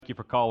you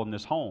for calling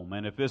this home.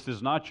 And if this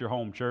is not your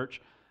home church,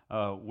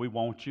 we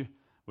want you.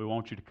 We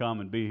want you to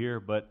come and be here.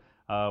 But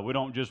we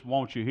don't just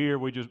want you here.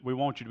 We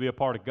want you to be a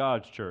part of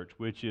God's church,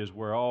 which is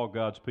where all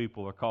God's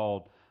people are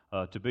called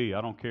to be.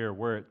 I don't care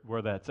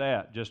where that's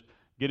at. Just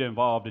get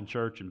involved in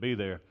church and be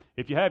there.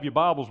 If you have your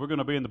Bibles, we're going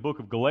to be in the book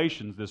of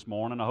Galatians this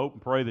morning. I hope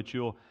and pray that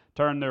you'll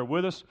turn there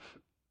with us.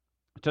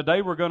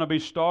 Today we're going to be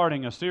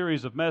starting a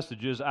series of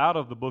messages out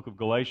of the book of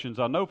Galatians.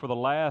 I know for the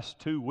last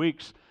 2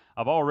 weeks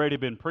I've already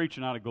been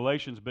preaching out of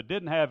Galatians, but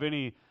didn't have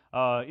any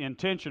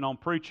intention on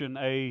preaching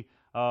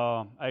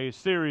a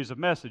series of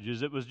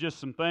messages. It was just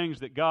some things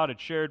that God had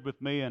shared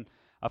with me, and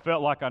I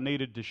felt like I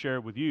needed to share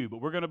with you.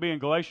 But we're going to be in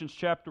Galatians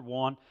chapter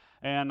 1,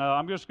 and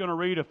I'm just going to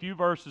read a few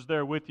verses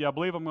there with you. I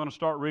believe I'm going to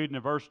start reading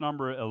at verse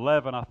number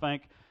 11, I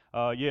think.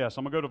 Yes,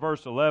 I'm going to go to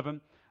verse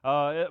 11.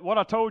 What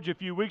I told you a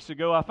few weeks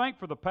ago, I think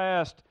for the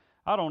past,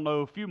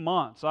 few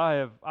months,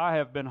 I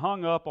have been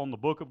hung up on the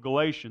book of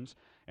Galatians,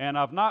 and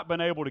I've not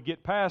been able to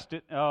get past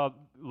it. The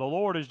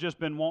Lord has just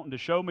been wanting to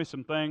show me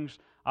some things,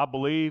 I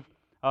believe,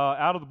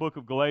 out of the book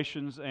of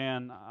Galatians,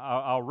 and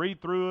I'll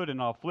read through it,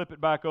 and I'll flip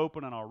it back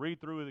open, and I'll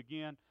read through it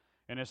again.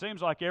 And it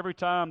seems like every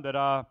time that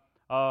I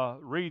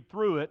read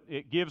through it,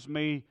 it gives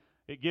me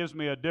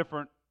a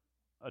different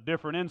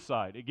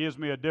insight. It gives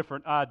me a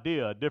different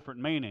idea, a different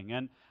meaning.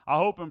 And I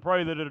hope and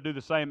pray that it'll do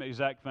the same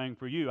exact thing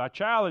for you. I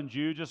challenge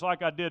you, just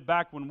like I did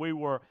back when we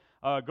were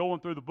going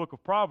through the book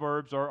of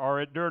Proverbs,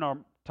 or during our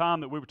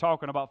time that we were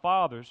talking about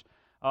fathers.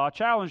 I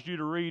challenged you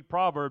to read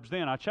Proverbs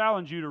then. I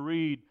challenge you to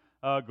read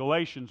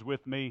Galatians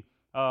with me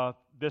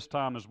this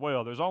time as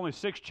well. There's only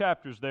 6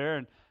 chapters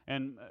there,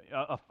 and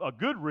a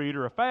good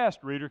reader, a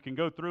fast reader, can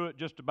go through it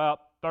just about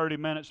 30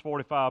 minutes,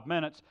 45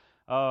 minutes.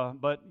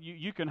 But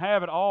you can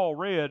have it all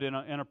read in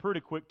a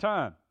pretty quick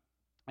time.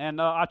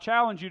 And I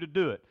challenge you to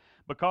do it,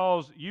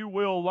 because you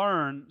will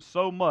learn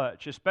so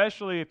much,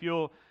 especially if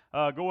you'll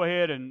go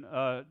ahead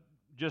and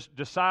just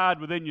decide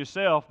within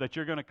yourself that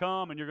you're going to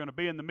come and you're going to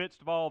be in the midst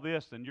of all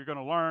this, and you're going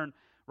to learn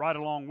right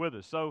along with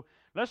us. So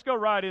let's go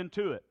right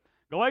into it.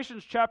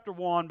 Galatians chapter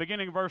 1,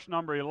 beginning verse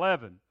number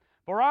 11.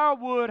 For I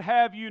would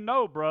have you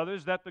know,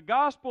 brothers, that the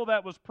gospel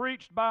that was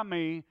preached by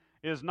me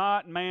is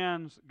not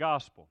man's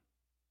gospel.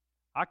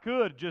 I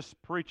could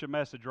just preach a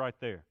message right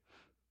there.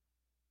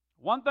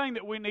 One thing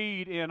that we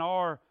need in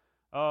our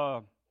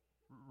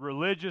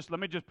religious, let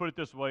me just put it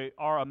this way,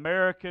 our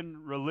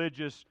American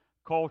religious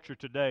culture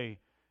today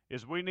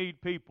is we need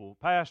people,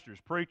 pastors,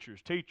 preachers,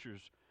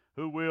 teachers,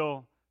 who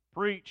will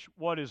preach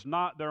what is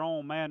not their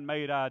own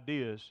man-made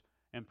ideas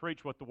and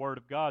preach what the Word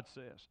of God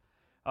says.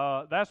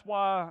 That's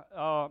why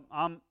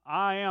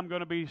I am going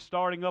to be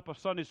starting up a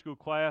Sunday school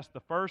class the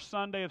first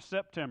Sunday of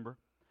September.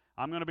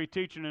 I'm going to be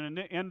teaching an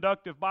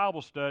inductive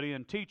Bible study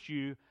and teach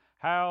you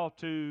how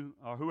to,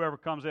 or whoever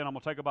comes in, I'm going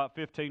to take about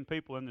 15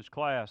 people in this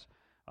class,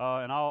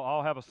 and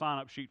I'll have a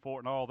sign-up sheet for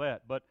it and all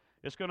that. But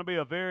it's going to be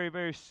a very,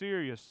 very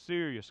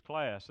serious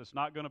class. It's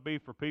not going to be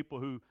for people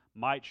who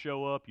might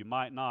show up, you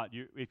might not.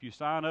 If you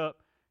sign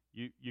up,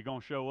 you're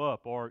going to show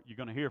up, or you're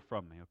going to hear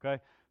from me, okay?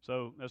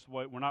 So that's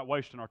why we're not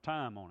wasting our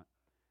time on it.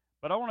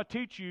 But I want to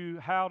teach you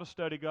how to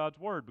study God's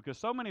Word, because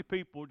so many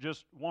people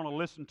just want to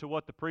listen to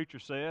what the preacher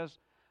says,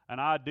 an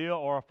idea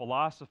or a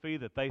philosophy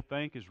that they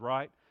think is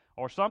right,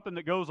 or something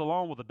that goes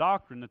along with a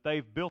doctrine that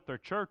they've built their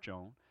church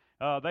on.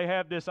 They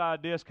have this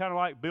idea, it's kind of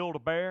like build a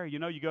bear. You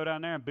know, you go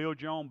down there and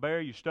build your own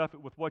bear, you stuff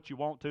it with what you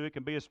want to. It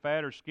can be as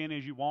fat or skinny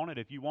as you want it.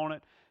 If you want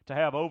it to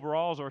have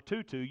overalls or a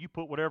tutu, you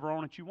put whatever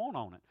on it you want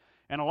on it.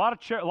 And a lot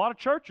of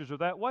churches are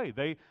that way.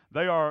 They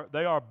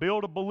are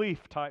build a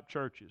belief type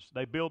churches.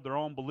 They build their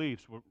own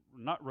beliefs,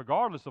 not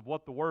regardless of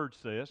what the Word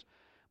says.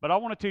 But I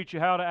want to teach you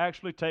how to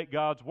actually take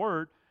God's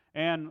Word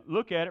and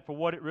look at it for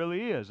what it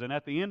really is. And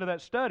at the end of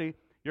that study,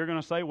 you're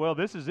going to say, well,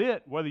 this is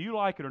it. Whether you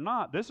like it or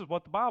not, this is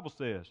what the Bible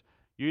says.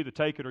 You either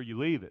take it or you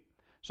leave it.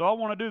 So I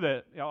want to do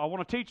that. I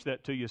want to teach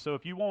that to you. So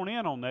if you want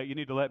in on that, you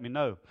need to let me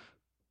know.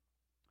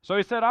 So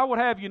he said, I would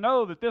have you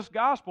know that this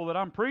gospel that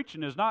I'm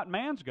preaching is not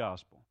man's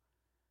gospel.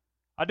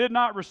 I did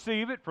not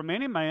receive it from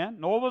any man,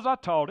 nor was I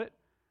taught it,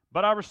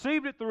 but I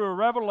received it through a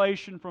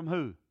revelation from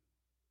who?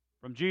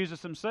 From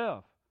Jesus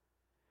himself.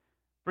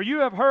 For you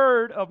have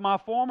heard of my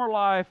former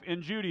life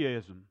in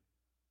Judaism,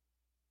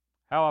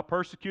 how I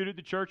persecuted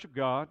the church of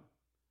God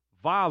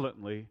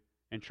violently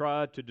and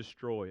tried to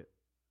destroy it.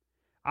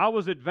 I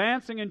was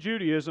advancing in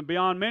Judaism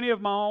beyond many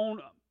of my own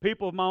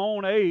people of my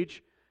own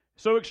age,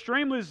 so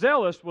extremely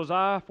zealous was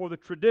I for the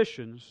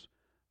traditions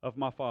of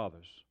my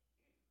fathers.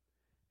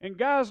 And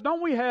guys,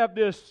 don't we have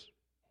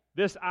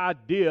this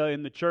idea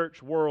in the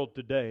church world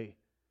today?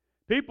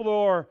 People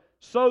are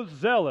so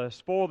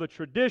zealous for the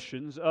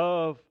traditions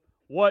of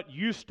what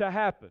used to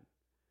happen,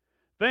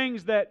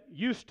 things that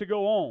used to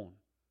go on.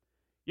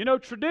 You know,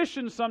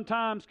 traditions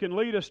sometimes can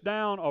lead us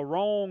down a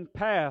wrong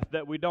path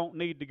that we don't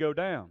need to go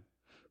down.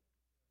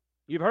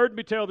 You've heard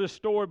me tell this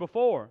story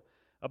before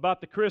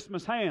about the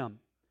Christmas ham,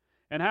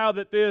 and how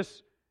that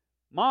this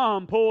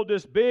mom pulled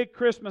this big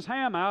Christmas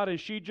ham out and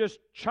she just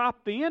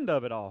chopped the end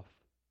of it off.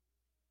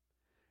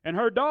 And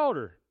her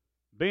daughter,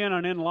 being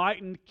an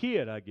enlightened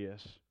kid, I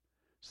guess,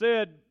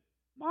 said,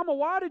 Mama,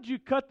 why did you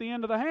cut the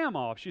end of the ham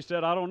off? She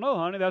said, I don't know,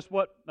 honey. That's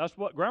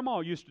what Grandma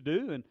used to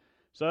do, and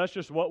so that's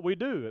just what we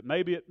do.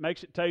 Maybe it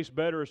makes it taste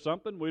better or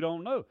something. We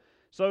don't know.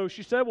 So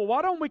she said, well,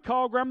 why don't we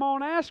call Grandma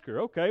and ask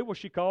her? Okay, well,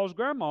 she calls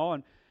Grandma,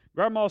 and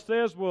Grandma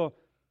says, they said,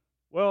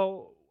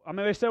 well,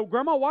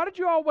 Grandma, why did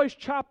you always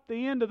chop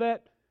the end of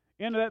that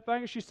thing?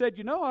 And she said,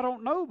 I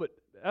don't know, but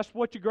that's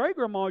what your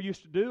great-grandma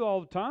used to do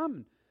all the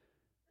time.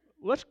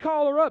 Let's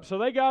call her up. So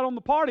they got on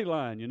the party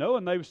line,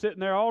 and they were sitting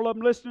there, all of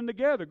them listening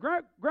together.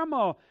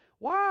 Grandma,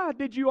 why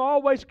did you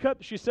always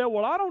cut? She said,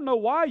 well, I don't know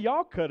why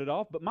y'all cut it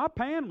off, but my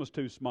pan was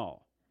too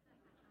small.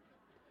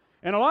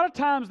 And a lot of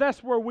times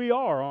that's where we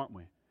are, aren't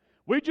we?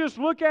 We just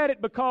look at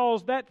it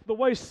because that's the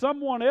way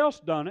someone else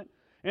done it,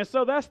 and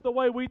so that's the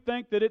way we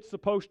think that it's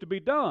supposed to be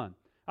done.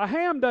 A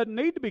ham doesn't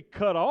need to be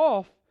cut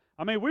off.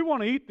 We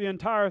want to eat the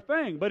entire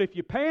thing, but if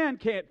your pan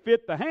can't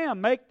fit the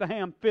ham, make the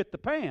ham fit the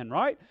pan,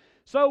 right?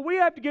 So we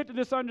have to get to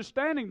this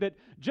understanding that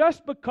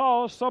just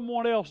because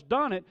someone else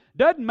done it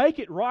doesn't make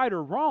it right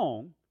or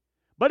wrong,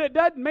 but it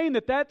doesn't mean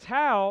that that's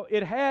how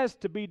it has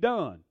to be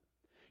done.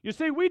 You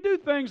see, we do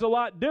things a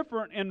lot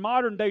different in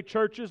modern day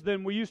churches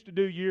than we used to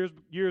do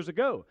years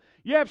ago.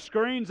 You have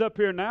screens up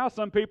here now.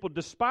 Some people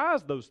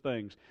despise those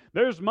things.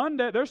 There's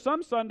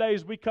some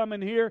Sundays we come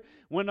in here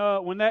when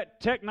that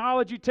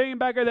technology team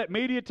back there, that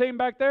media team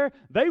back there,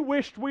 they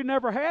wished we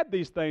never had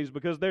these things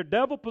because they're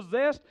devil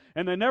possessed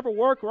and they never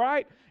work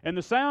right, and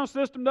the sound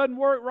system doesn't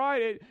work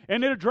right,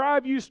 and it'll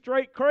drive you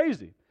straight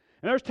crazy.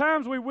 And there's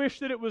times we wish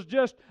that it was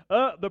just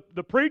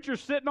the preacher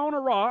sitting on a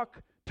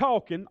rock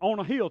talking on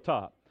a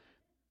hilltop.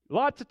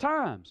 Lots of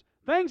times.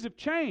 Things have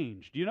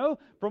changed,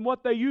 from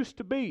what they used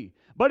to be.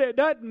 But it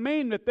doesn't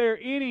mean that they're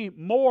any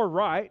more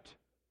right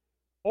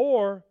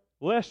or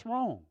less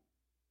wrong.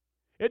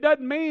 It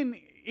doesn't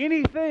mean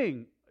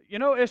anything.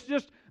 It's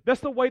just, that's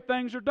the way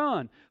things are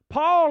done.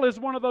 Paul is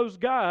one of those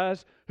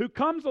guys who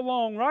comes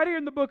along right here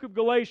in the book of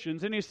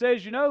Galatians, and he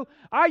says,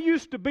 I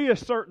used to be a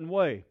certain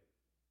way.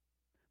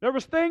 There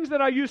was things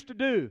that I used to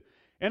do.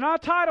 And I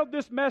titled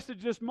this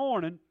message this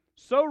morning,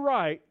 So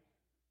Right,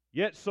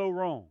 Yet So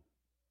Wrong.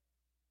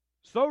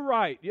 So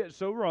right, yet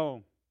so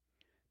wrong.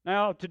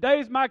 Now,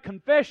 today's my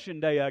confession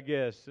day, I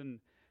guess, and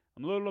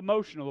I'm a little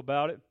emotional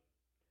about it,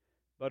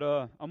 but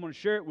I'm going to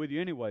share it with you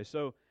anyway,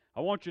 so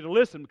I want you to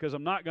listen because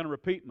I'm not going to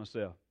repeat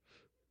myself.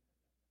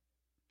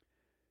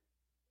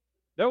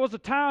 There was a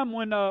time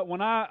when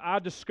I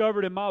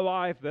discovered in my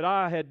life that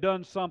I had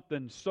done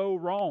something so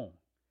wrong,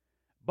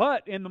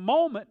 but in the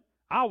moment,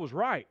 I was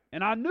right,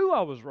 and I knew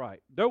I was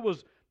right. There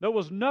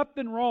was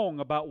nothing wrong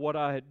about what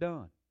I had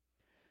done.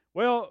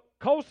 Well,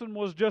 Colson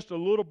was just a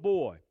little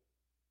boy,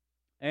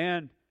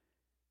 and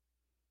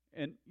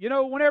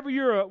whenever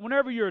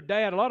you're a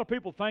dad, a lot of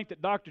people think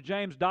that Dr.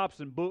 James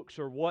Dobson books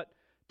are what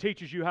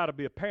teaches you how to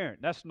be a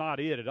parent. That's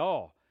not it at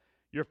all.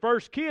 Your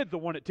first kid's the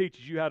one that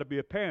teaches you how to be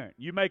a parent.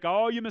 You make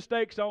all your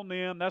mistakes on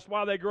them. That's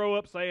why they grow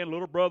up saying,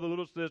 little brother,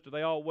 little sister,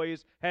 they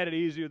always had it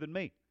easier than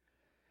me.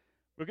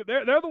 Because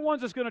they're the ones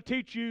that's going to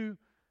teach you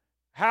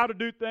how to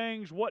do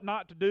things, what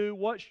not to do,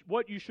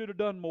 what you should have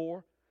done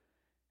more.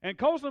 And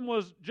Colson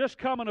was just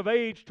coming of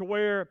age to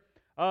where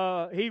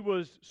he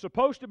was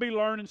supposed to be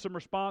learning some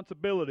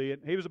responsibility,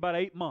 and he was about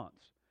 8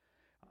 months.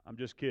 I'm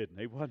just kidding.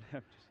 He wasn't.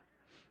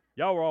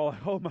 Y'all were all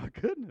like, oh my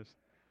goodness,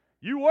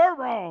 you were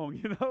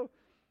wrong,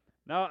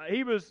 Now,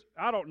 he was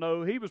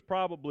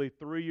probably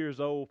 3 years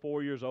old,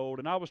 4 years old,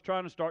 and I was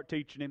trying to start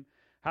teaching him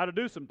how to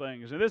do some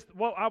things. And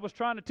what I was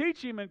trying to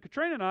teach him, and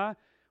Katrina and I,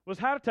 was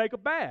how to take a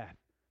bath.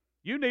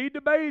 You need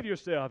to bathe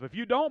yourself. If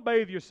you don't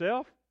bathe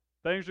yourself,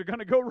 things are going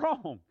to go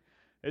wrong.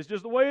 It's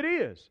just the way it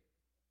is.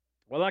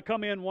 Well, I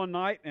come in one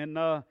night, and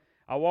I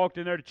walked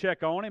in there to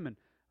check on him, and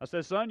I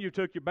said, son, you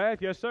took your bath?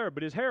 Yes, sir,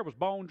 but his hair was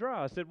bone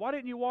dry. I said, why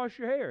didn't you wash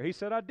your hair? He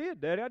said, I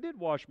did, Daddy. I did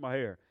wash my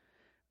hair.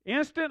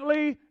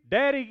 Instantly,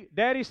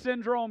 daddy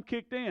syndrome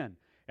kicked in,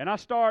 and I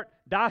start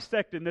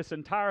dissecting this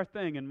entire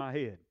thing in my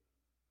head.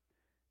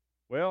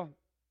 Well,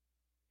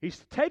 he's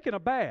taking a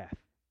bath.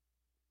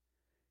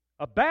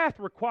 A bath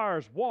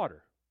requires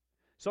water.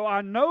 So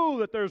I know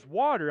that there's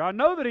water. I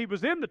know that he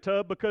was in the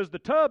tub because the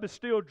tub is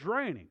still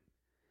draining.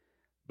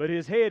 But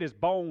his head is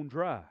bone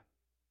dry.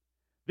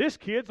 This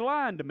kid's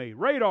lying to me.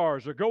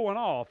 Radars are going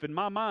off in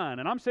my mind.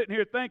 And I'm sitting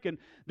here thinking,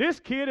 this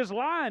kid is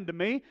lying to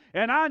me.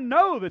 And I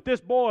know that this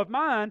boy of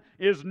mine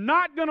is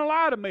not going to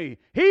lie to me.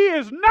 He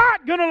is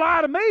not going to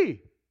lie to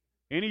me.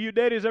 Any of you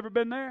daddies ever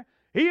been there?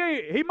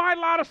 He might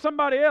lie to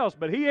somebody else,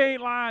 but he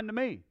ain't lying to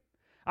me.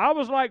 I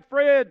was like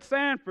Fred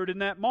Sanford in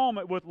that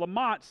moment with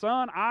Lamont,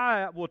 son,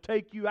 I will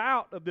take you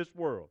out of this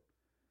world.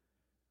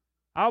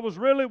 I was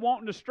really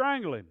wanting to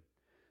strangle him.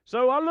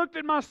 So I looked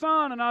at my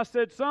son and I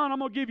said, son, I'm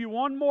going to give you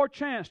one more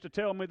chance to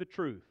tell me the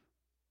truth.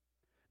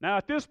 Now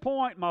at this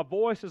point, my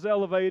voice is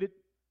elevated.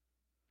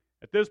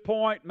 At this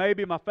point,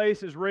 maybe my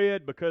face is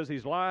red because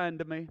he's lying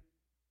to me.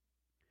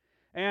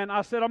 And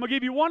I said, I'm going to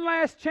give you one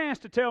last chance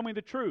to tell me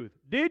the truth.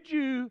 Did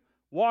you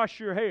wash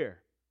your hair?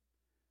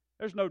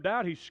 There's no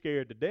doubt he's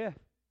scared to death.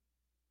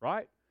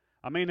 Right?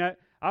 I mean,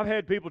 I've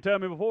had people tell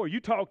me before, you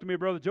talk to me,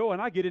 Brother Joe,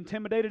 and I get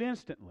intimidated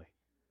instantly.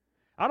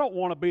 I don't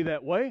want to be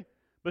that way.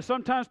 But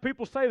sometimes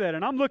people say that,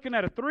 and I'm looking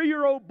at a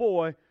 3-year-old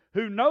boy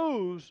who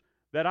knows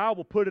that I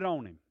will put it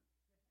on him.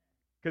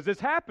 Because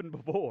it's happened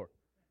before.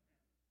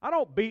 I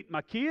don't beat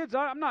my kids.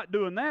 I'm not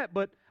doing that,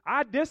 but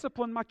I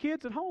discipline my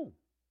kids at home.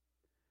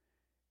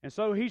 And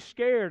so he's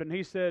scared, and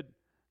he said,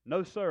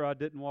 no, sir, I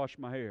didn't wash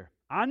my hair.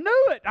 I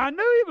knew it. I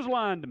knew he was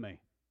lying to me.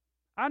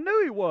 I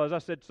knew he was. I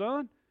said,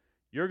 son,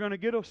 you're going to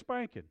get a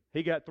spanking.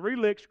 He got 3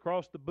 licks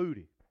across the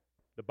booty,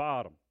 the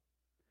bottom.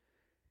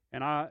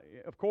 And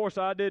of course,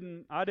 I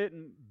didn't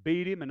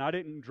beat him, and I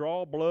didn't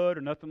draw blood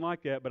or nothing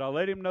like that, but I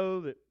let him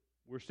know that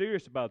we're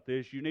serious about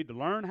this. You need to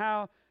learn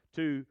how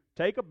to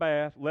take a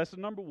bath, lesson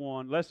number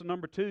 1. Lesson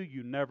number 2,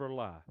 you never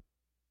lie.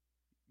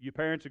 You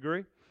parents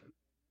agree?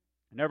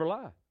 Never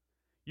lie.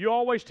 You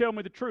always tell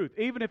me the truth.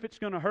 Even if it's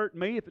going to hurt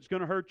me, if it's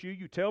going to hurt you,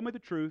 you tell me the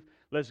truth.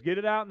 Let's get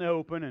it out in the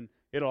open, and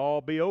it'll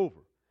all be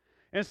over.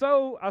 And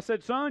so I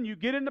said, son, you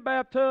get in the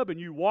bathtub and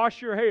you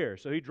wash your hair.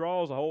 So he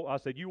draws a whole, I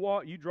said,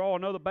 you draw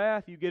another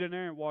bath, you get in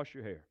there and wash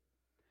your hair.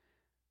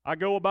 I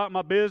go about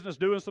my business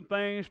doing some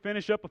things,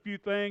 finish up a few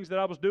things that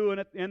I was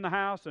doing in the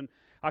house, and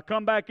I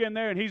come back in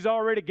there and he's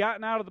already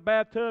gotten out of the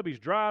bathtub, he's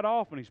dried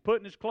off, and he's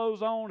putting his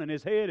clothes on, and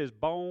his head is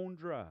bone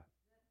dry.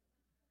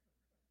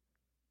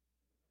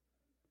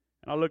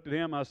 And I looked at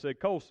him and I said,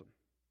 Colson,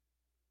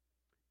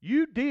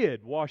 you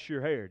did wash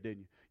your hair,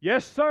 didn't you?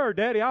 Yes, sir,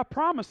 Daddy, I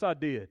promise I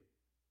did.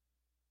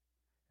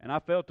 And I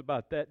felt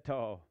about that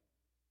tall.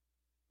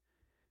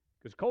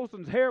 Because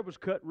Colson's hair was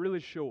cut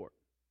really short.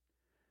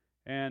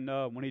 And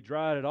when he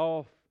dried it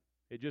off,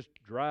 it just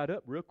dried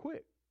up real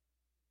quick.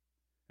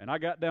 And I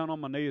got down on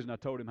my knees and I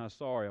told him how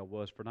sorry I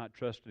was for not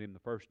trusting him the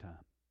first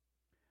time.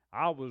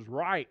 I was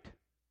right.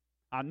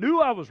 I knew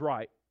I was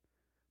right,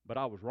 but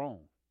I was wrong.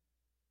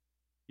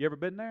 You ever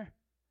been there?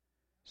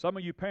 Some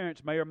of you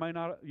parents may or may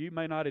not, you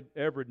may not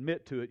ever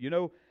admit to it. You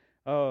know,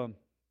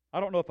 I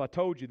don't know if I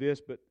told you this,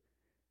 but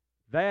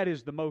that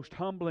is the most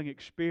humbling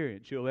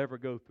experience you'll ever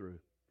go through.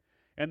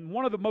 And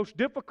one of the most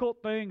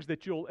difficult things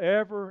that you'll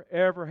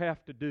ever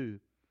have to do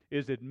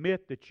is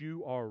admit that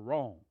you are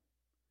wrong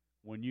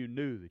when you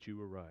knew that you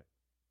were right.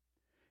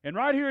 And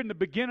right here in the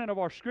beginning of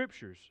our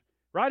scriptures,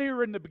 right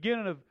here in the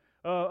beginning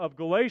of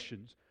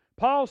Galatians,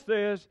 Paul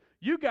says,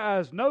 you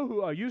guys know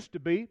who I used to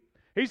be.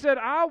 He said,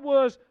 I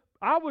was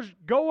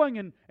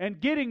going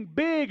and getting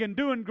big and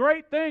doing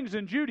great things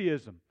in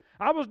Judaism.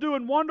 I was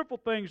doing wonderful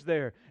things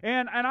there.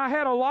 And I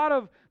had a lot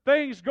of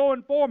things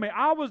going for me.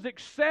 I was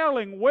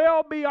excelling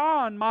well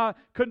beyond my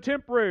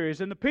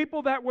contemporaries and the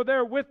people that were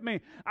there with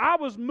me. I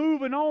was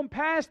moving on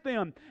past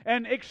them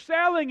and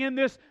excelling in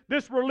this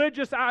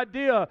religious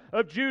idea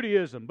of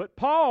Judaism. But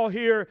Paul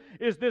here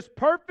is this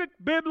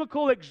perfect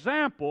biblical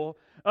example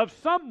of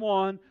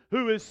someone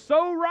who is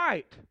so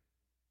right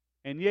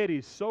and yet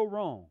he's so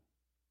wrong.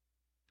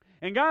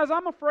 And guys,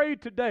 I'm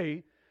afraid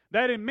today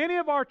that in many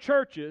of our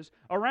churches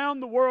around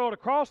the world,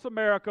 across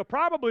America,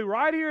 probably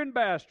right here in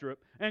Bastrop,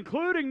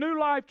 including New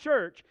Life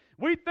Church,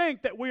 we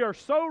think that we are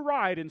so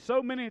right in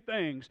so many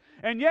things.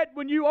 And yet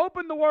when you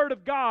open the Word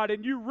of God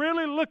and you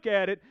really look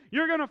at it,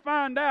 you're going to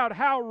find out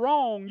how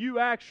wrong you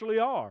actually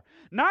are.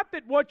 Not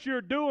that what you're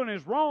doing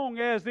is wrong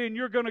as in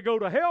you're going to go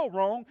to hell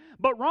wrong,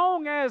 but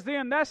wrong as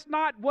in that's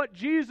not what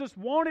Jesus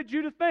wanted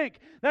you to think.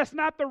 That's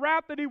not the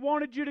route that He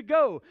wanted you to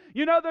go.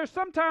 You know, there's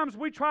sometimes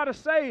we try to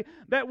say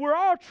that we're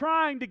all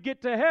trying to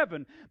get to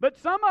heaven, but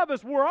some of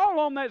us, we're all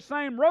on that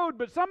same road,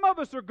 but some of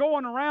us are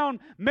going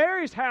around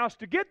Mary's house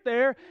to get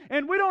there,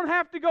 and we don't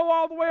have to go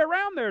all the way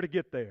around there to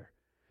get there.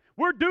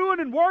 We're doing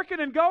and working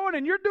and going,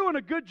 and you're doing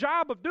a good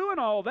job of doing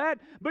all that,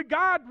 but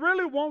God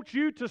really wants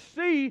you to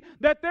see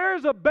that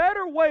there's a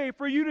better way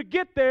for you to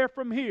get there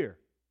from here.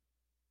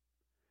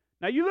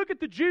 Now you look at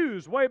the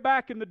Jews way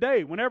back in the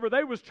day, whenever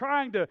they was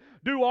trying to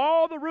do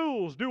all the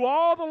rules, do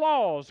all the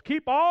laws,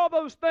 keep all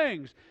those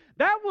things.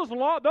 That was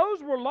law.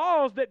 Those were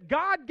laws that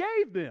God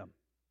gave them.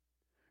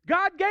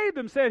 God gave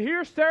them, said,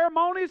 here's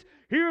ceremonies,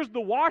 here's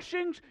the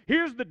washings,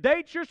 here's the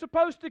dates you're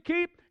supposed to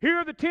keep, here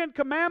are the 10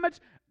 Commandments.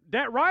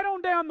 That right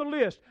on down the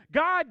list.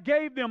 God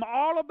gave them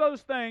all of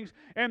those things,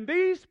 and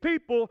these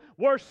people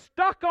were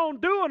stuck on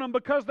doing them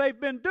because they've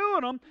been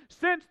doing them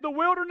since the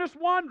wilderness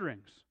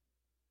wanderings.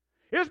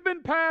 It's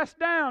been passed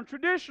down,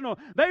 traditional.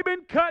 They've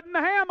been cutting the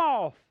ham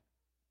off.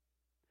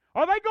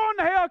 Are they going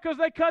to hell because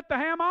they cut the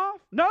ham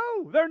off?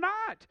 No, they're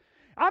not.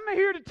 I'm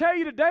here to tell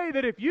you today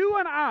that if you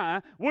and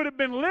I would have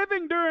been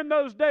living during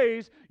those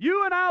days,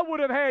 you and I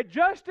would have had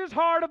just as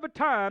hard of a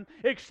time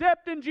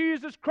accepting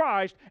Jesus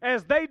Christ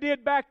as they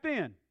did back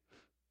then.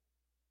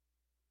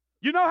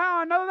 You know how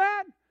I know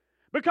that?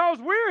 Because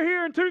we're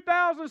here in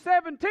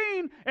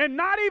 2017 and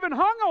not even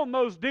hung on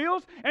those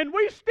deals, and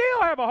we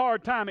still have a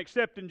hard time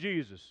accepting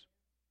Jesus.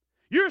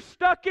 You're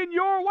stuck in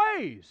your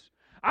ways.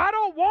 I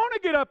don't want to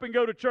get up and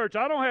go to church.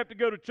 I don't have to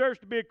go to church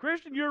to be a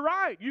Christian. You're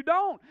right, you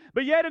don't.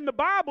 But yet in the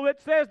Bible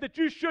it says that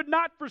you should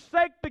not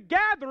forsake the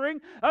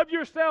gathering of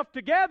yourself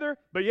together,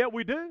 but yet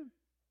we do.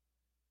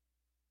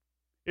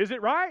 Is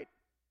it right?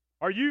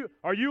 Are you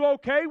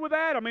okay with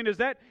that? I mean, is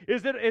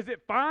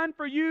it fine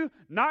for you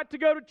not to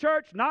go to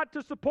church, not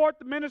to support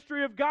the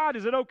ministry of God?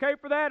 Is it okay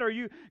for that? Are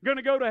you going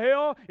to go to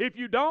hell if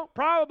you don't?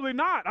 Probably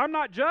not. I'm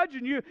not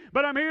judging you,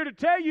 but I'm here to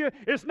tell you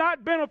it's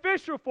not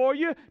beneficial for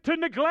you to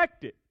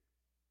neglect it.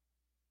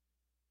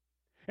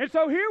 And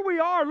so here we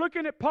are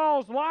looking at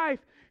Paul's life.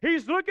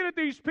 He's looking at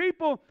these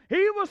people.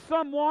 He was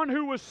someone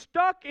who was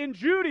stuck in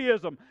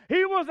Judaism.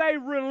 He was a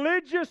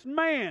religious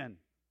man.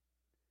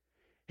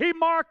 He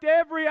marked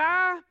every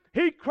I.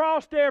 He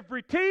crossed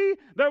every T.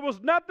 There was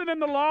nothing in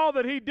the law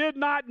that he did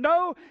not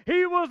know.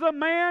 He was a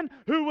man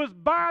who was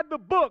by the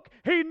book.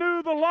 He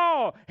knew the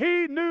law.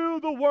 He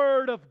knew the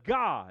Word of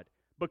God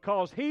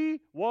because he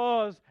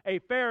was a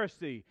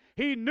Pharisee.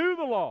 He knew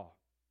the law.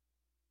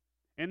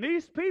 And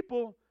these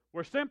people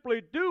were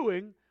simply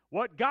doing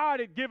what God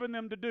had given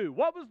them to do.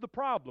 What was the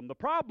problem? The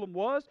problem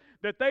was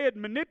that they had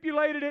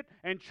manipulated it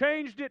and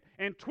changed it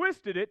and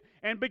twisted it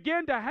and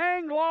began to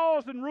hang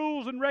laws and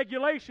rules and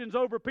regulations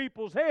over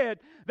people's head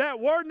that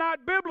were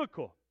not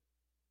biblical.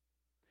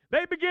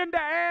 They began to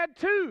add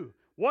to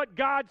what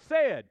God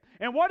said.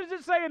 And what does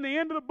it say in the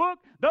end of the book?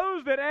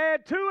 Those that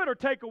add to it or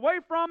take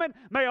away from it,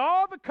 may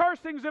all the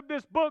cursings of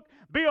this book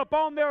be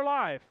upon their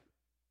life.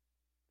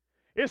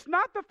 It's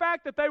not the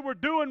fact that they were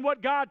doing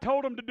what God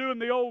told them to do in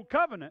the old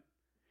covenant.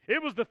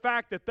 It was the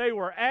fact that they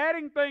were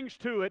adding things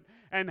to it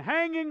and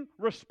hanging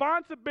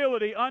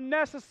responsibility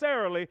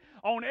unnecessarily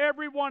on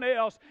everyone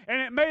else.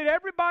 And it made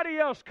everybody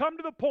else come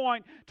to the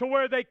point to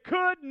where they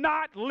could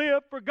not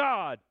live for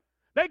God.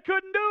 They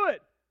couldn't do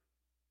it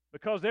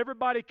because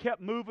everybody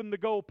kept moving the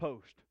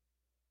goalpost.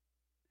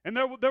 And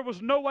there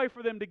was no way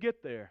for them to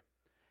get there.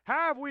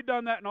 How have we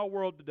done that in our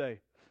world today?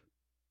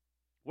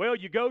 Well,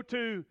 you go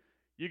to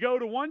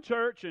one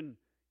church and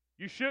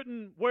you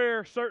shouldn't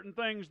wear certain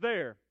things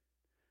there.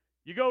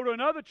 You go to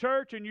another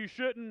church and you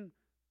shouldn't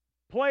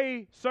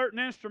play certain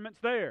instruments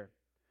there.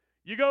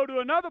 You go to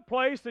another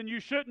place and you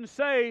shouldn't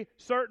say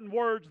certain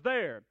words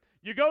there.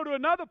 You go to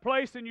another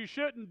place and you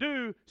shouldn't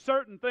do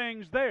certain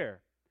things there.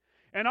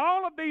 And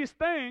all of these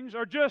things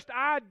are just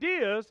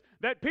ideas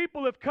that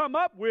people have come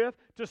up with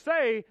to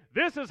say,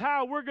 this is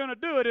how we're going to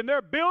do it. And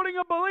they're building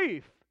a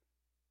belief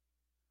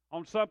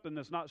on something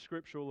that's not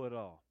scriptural at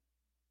all.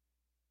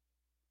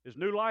 Is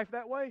New Life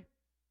that way?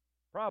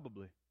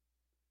 Probably.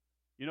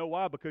 You know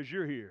why? Because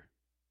you're here.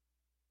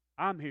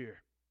 I'm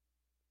here.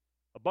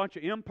 A bunch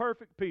of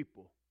imperfect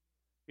people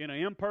in an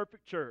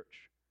imperfect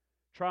church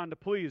trying to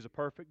please a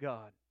perfect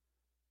God.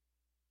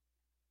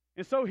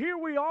 And so here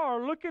we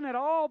are looking at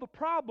all the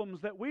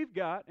problems that we've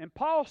got, and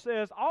Paul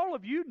says, all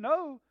of you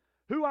know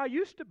who I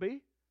used to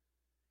be.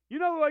 You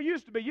know who I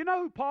used to be. You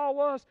know who Paul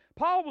was?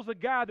 Paul was a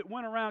guy that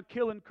went around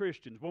killing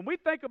Christians. When we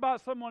think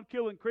about someone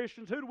killing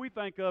Christians, who do we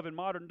think of in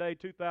modern day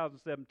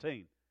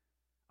 2017?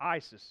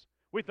 ISIS.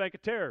 We think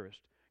of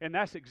terrorists. And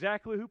that's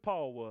exactly who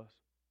Paul was.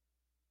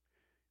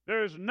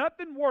 There is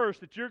nothing worse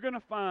that you're going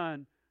to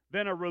find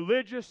than a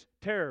religious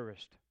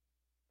terrorist.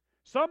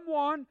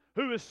 Someone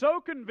who is so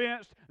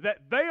convinced that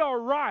they are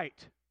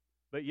right,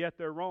 but yet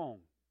they're wrong.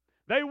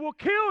 They will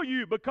kill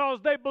you because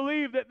they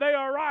believe that they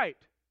are right,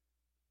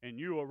 and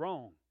you are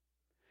wrong.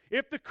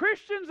 If the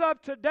Christians of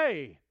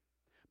today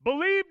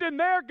believed in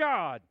their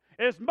God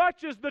as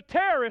much as the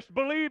terrorists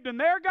believed in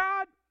their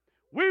God,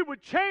 we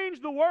would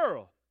change the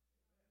world.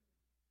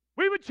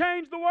 We would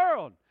change the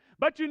world.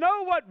 But you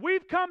know what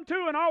we've come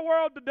to in our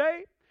world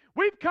today?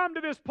 We've come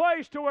to this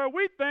place to where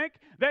we think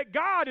that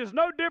God is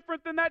no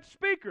different than that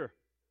speaker.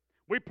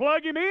 We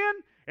plug him in,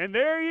 and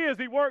there he is.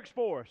 He works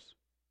for us.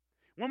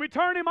 When we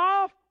turn him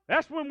off,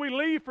 that's when we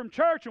leave from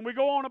church and we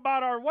go on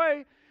about our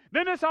way.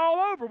 Then it's all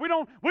over. We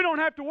don't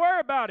have to worry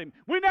about him.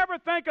 We never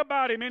think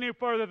about him any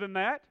further than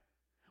that.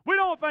 We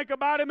don't think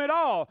about him at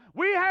all.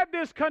 We have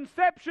this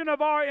conception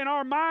in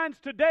our minds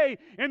today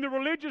in the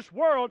religious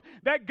world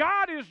that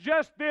God is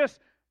just this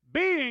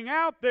being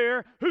out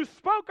there who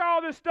spoke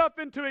all this stuff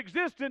into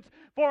existence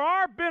for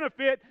our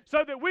benefit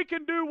so that we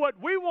can do what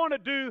we want to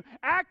do,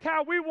 act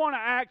how we want to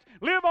act,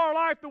 live our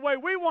life the way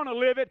we want to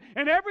live it,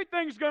 and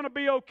everything's going to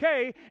be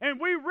okay. And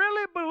we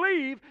really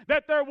believe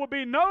that there will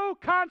be no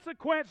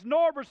consequence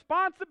nor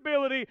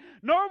responsibility,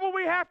 nor will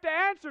we have to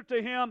answer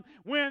to him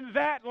when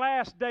that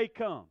last day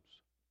comes.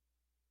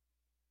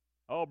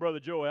 Oh, Brother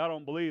Joey, I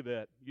don't believe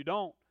that. You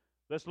don't?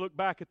 Let's look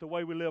back at the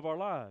way we live our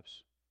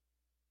lives.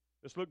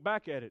 Let's look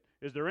back at it.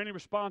 Is there any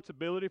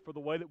responsibility for the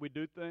way that we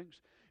do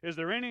things? Is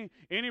there any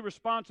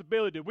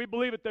responsibility? Do we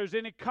believe that there's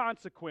any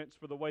consequence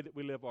for the way that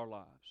we live our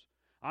lives?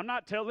 I'm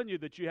not telling you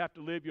that you have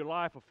to live your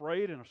life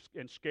afraid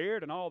and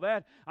scared and all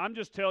that. I'm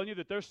just telling you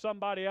that there's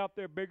somebody out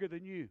there bigger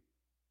than you.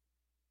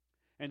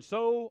 And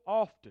so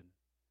often,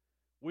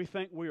 we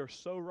think we are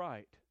so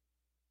right,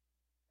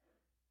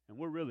 and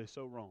we're really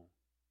so wrong.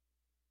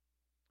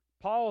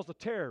 Paul's a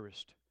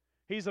terrorist.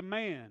 He's a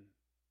man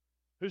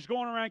who's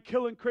going around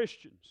killing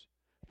Christians,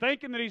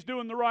 thinking that he's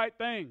doing the right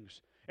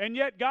things. And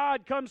yet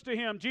God comes to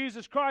him,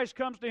 Jesus Christ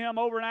comes to him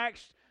over in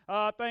Acts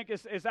I think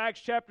it's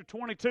Acts chapter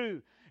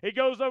 22. He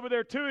goes over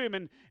there to him,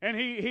 and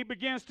he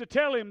begins to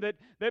tell him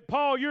that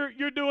Paul,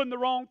 you're doing the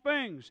wrong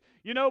things.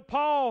 You know,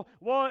 Paul,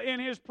 in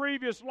his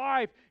previous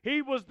life,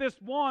 he was this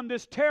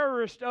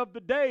terrorist of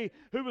the day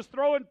who was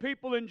throwing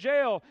people in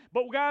jail.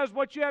 But guys,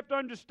 what you have to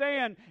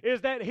understand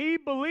is that he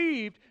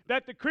believed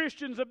that the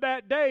Christians of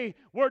that day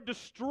were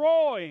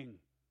destroying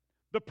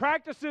the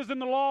practices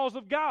and the laws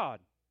of God.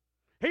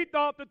 He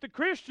thought that the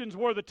Christians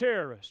were the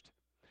terrorists.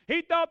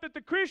 He thought that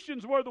the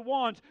Christians were the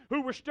ones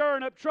who were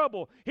stirring up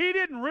trouble. He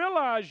didn't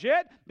realize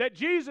yet that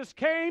Jesus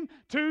came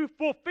to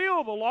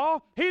fulfill the law.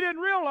 He didn't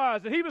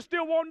realize that he was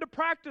still wanting to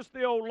practice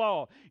the old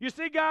law. You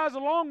see, guys,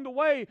 along the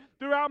way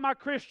throughout my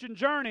Christian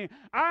journey,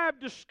 I have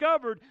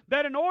discovered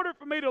that in order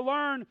for me to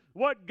learn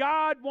what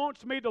God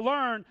wants me to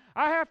learn,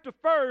 I have to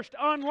first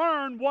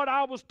unlearn what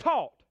I was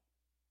taught.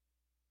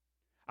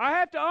 I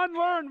have to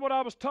unlearn what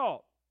I was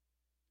taught.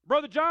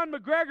 Brother John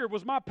McGregor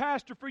was my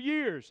pastor for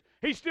years.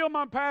 He's still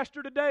my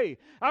pastor today.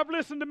 I've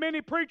listened to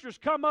many preachers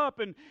come up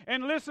and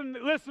listen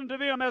to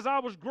them as I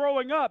was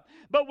growing up.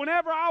 But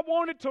whenever I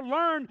wanted to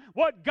learn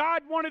what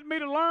God wanted me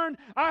to learn,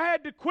 I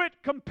had to quit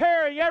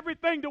comparing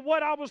everything to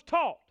what I was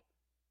taught.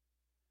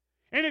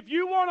 And if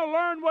you want to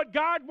learn what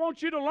God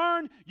wants you to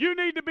learn, you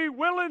need to be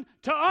willing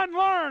to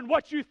unlearn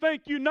what you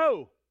think you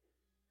know.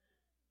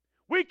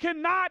 We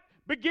can't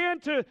begin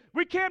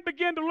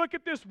to look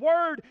at this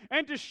word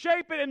and to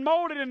shape it and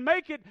mold it and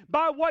make it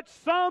by what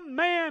some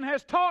man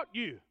has taught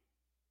you.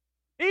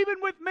 Even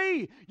with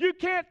me, you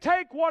can't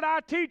take what I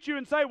teach you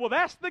and say, well,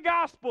 that's the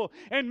gospel.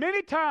 And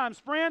many times,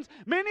 friends,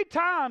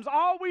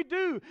 all we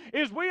do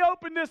is we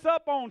open this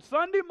up on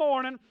Sunday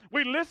morning.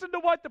 We listen to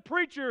what the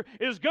preacher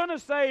is going to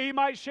say. He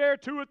might share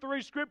 2 or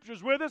 3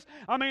 scriptures with us.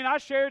 I mean, I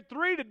shared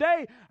 3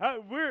 today.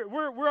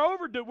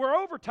 We're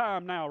over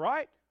time now,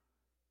 right?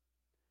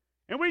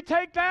 And we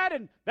take that,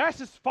 and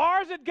that's as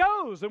far as it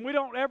goes, and we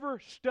don't ever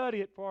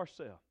study it for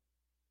ourselves.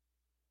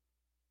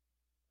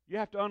 You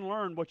have to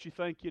unlearn what you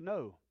think you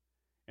know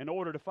in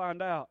order to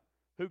find out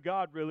who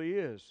God really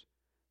is.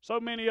 So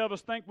many of us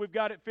think we've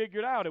got it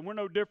figured out, and we're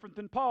no different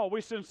than Paul.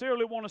 We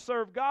sincerely want to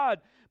serve God,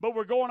 but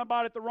we're going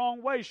about it the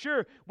wrong way.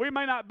 Sure, we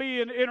may not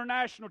be an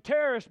international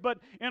terrorist, but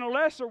in a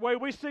lesser way,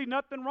 we see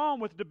nothing wrong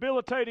with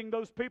debilitating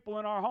those people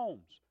in our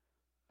homes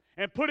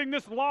and putting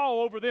this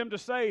law over them to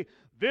say,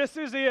 this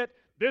is it.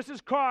 This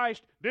is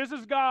Christ, this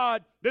is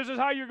God, this is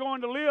how you're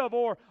going to live,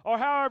 or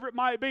however it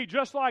might be,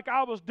 just like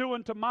I was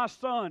doing to my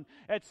son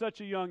at such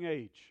a young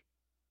age.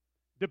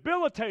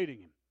 Debilitating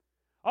him,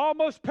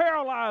 almost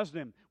paralyzed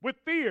him with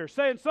fear,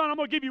 saying, son, I'm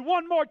going to give you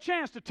one more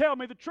chance to tell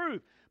me the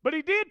truth. But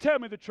he did tell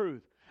me the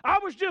truth. I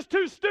was just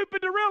too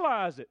stupid to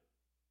realize it.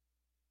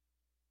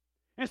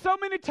 And so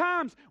many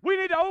times, we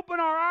need to open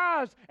our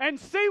eyes and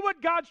see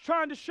what God's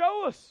trying to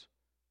show us.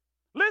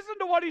 Listen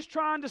to what He's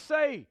trying to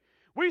say.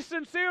 We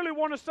sincerely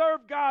want to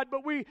serve God,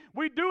 but we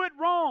do it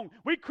wrong.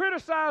 We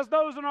criticize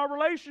those in our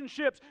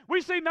relationships.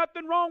 We see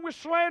nothing wrong with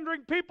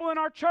slandering people in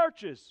our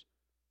churches.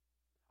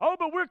 Oh,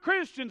 but we're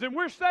Christians and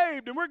we're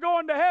saved and we're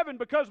going to heaven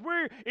because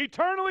we're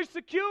eternally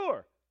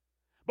secure.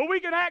 But we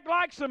can act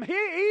like some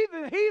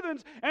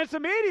heathens and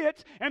some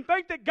idiots and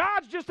think that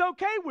God's just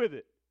okay with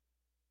it.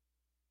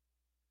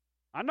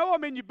 I know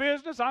I'm in your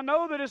business. I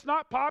know that it's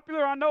not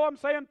popular. I know I'm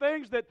saying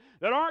things that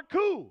aren't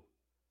cool.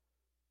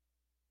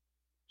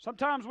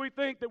 Sometimes we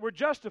think that we're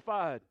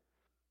justified,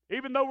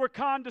 even though we're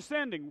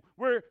condescending,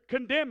 we're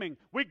condemning,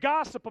 we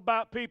gossip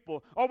about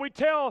people, or we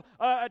talk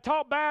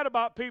bad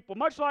about people.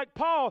 Much like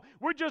Paul,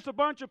 we're just a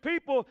bunch of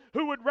people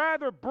who would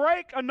rather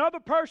break another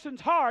person's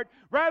heart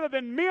rather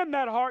than mend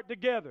that heart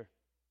together.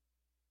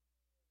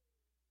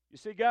 You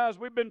see, guys,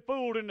 we've been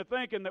fooled into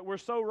thinking that we're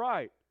so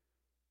right,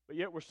 but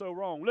yet we're so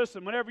wrong.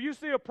 Listen, whenever you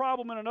see a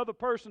problem in another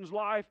person's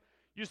life,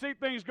 you see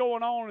things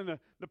going on in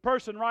the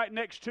person right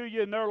next to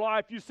you in their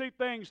life, you see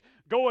things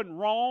going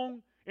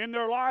wrong in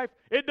their life,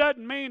 it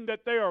doesn't mean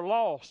that they are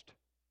lost.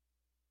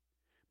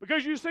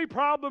 Because you see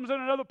problems in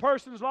another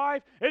person's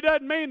life, it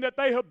doesn't mean that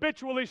they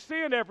habitually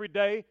sin every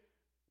day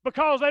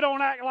because they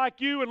don't act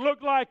like you and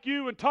look like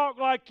you and talk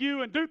like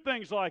you and do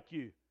things like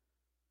you.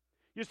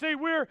 You see,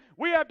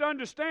 we have to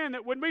understand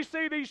that when we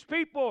see these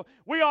people,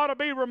 we ought to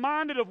be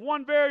reminded of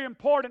one very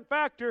important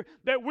factor,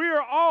 that we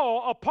are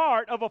all a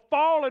part of a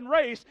fallen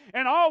race,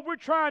 and all we're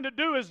trying to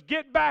do is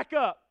get back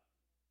up.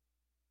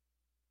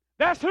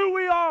 That's who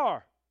we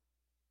are.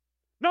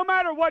 No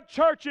matter what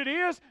church it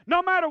is,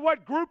 no matter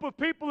what group of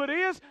people it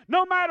is,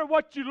 no matter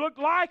what you look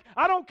like,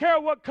 I don't care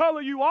what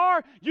color you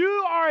are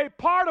a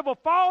part of a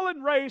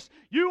fallen race.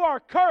 You are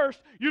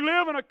cursed. You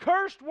live in a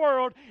cursed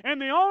world,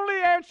 and the only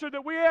answer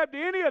that we have to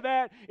any of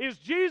that is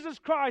Jesus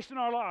Christ in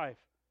our life.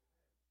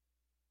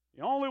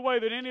 The only way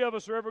that any of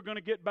us are ever going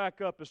to get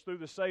back up is through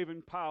the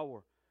saving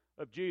power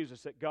of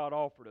Jesus that God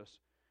offered us.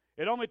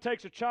 It only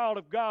takes a child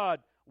of God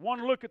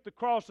one look at the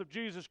cross of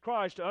Jesus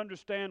Christ to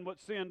understand what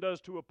sin does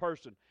to a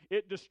person.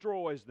 It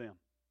destroys them.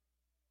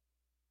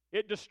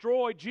 It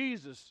destroyed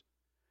Jesus.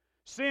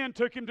 Sin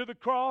took him to the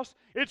cross.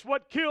 It's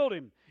what killed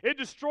him. It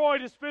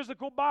destroyed his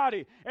physical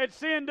body. And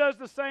sin does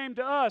the same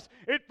to us.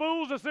 It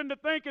fools us into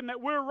thinking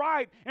that we're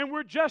right and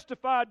we're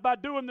justified by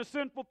doing the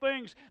sinful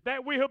things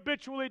that we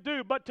habitually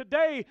do. But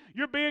today,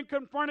 you're being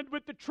confronted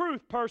with the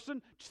truth,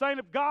 person, saint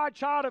of God,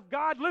 child of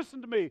God.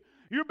 Listen to me.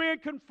 You're being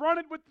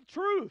confronted with the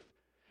truth.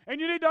 And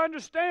you need to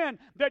understand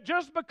that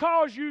just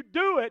because you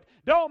do it,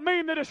 don't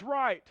mean that it's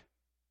right.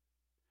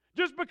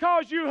 Just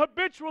because you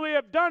habitually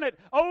have done it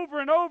over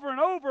and over and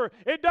over,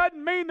 it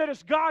doesn't mean that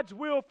it's God's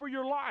will for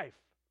your life.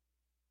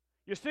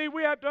 You see,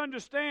 we have to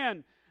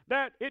understand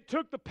that it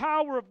took the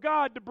power of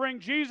God to bring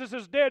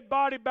Jesus' dead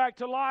body back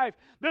to life.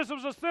 This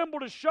was a symbol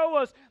to show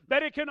us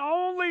that it can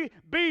only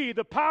be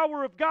the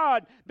power of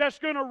God that's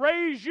going to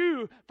raise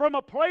you from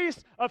a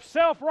place of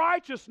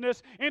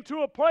self-righteousness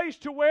into a place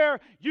to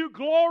where you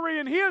glory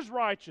in His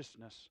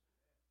righteousness.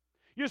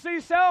 You see,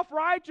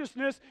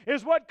 self-righteousness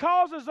is what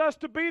causes us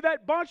to be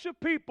that bunch of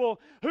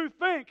people who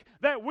think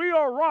that we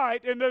are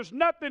right and there's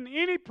nothing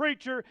any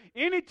preacher,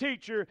 any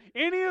teacher,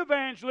 any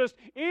evangelist,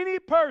 any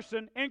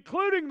person,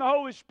 including the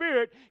Holy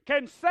Spirit,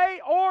 can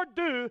say or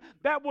do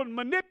that would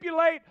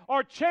manipulate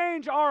or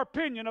change our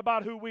opinion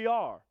about who we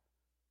are.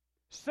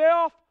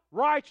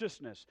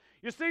 Self-righteousness.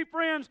 You see,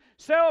 friends,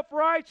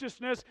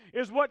 self-righteousness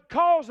is what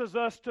causes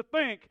us to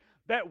think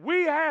that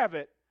we have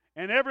it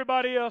and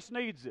everybody else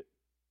needs it.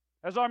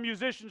 As our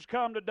musicians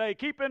come today,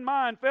 keep in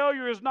mind,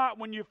 failure is not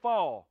when you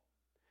fall.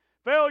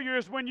 Failure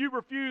is when you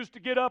refuse to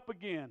get up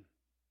again.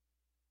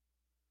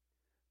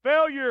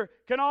 Failure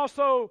can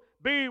also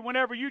be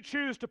whenever you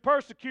choose to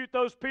persecute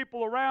those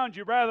people around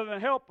you rather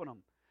than helping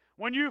them.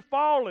 When you've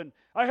fallen,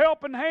 a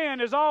helping hand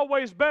is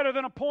always better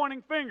than a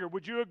pointing finger.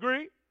 Would you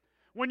agree?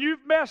 When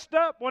you've messed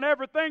up,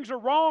 whenever things are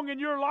wrong in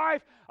your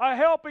life, a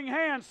helping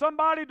hand,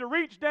 somebody to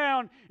reach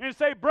down and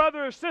say,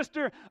 brother or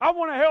sister, I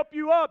want to help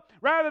you up,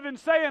 rather than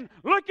saying,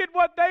 look at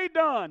what they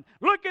done.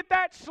 Look at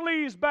that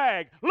sleaze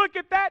bag. Look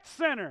at that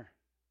sinner.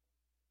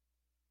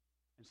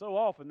 And so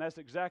often, that's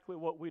exactly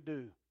what we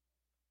do.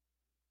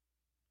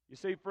 You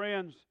see,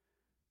 friends,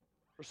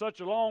 for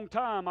such a long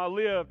time, I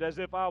lived as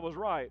if I was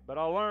right, but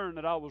I learned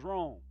that I was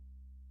wrong.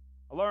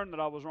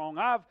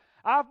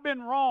 I've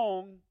been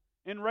wrong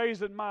in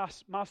raising my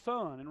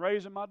son and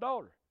raising my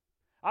daughter.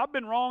 I've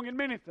been wrong in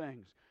many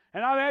things.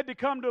 And I've had to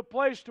come to a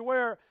place to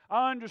where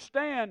I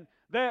understand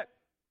that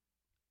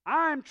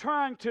I'm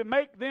trying to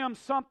make them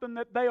something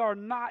that they are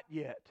not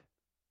yet.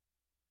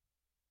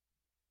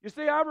 You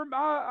see, I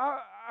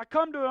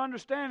come to an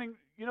understanding,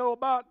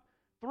 about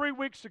 3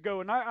 weeks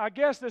ago, and I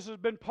guess this has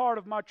been part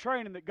of my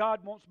training that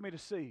God wants me to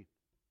see.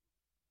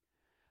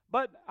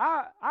 But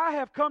I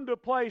have come to a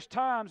place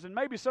times, and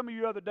maybe some of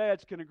you other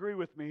dads can agree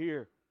with me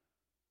here,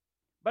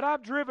 but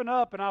I've driven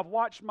up and I've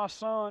watched my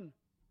son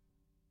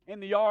in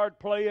the yard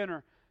playing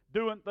or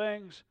doing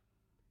things,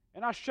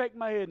 and I shake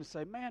my head and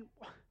say, man,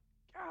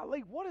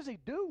 golly, what is he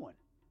doing?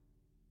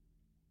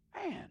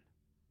 Man.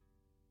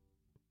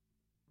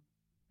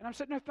 And I'm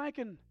sitting there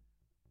thinking,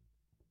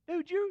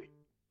 dude,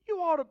 you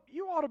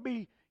ought to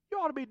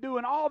be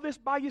doing all this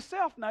by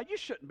yourself now. You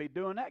shouldn't be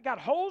doing that. Got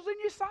holes in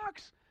your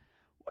socks?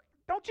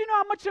 Don't you know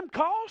how much them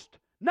cost?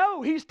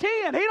 No, he's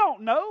 10. He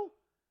don't know.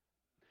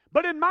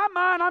 But in my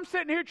mind, I'm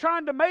sitting here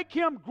trying to make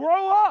him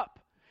grow up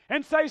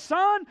and say,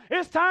 son,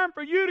 it's time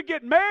for you to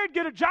get married,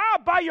 get a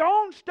job, buy your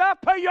own stuff,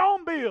 pay your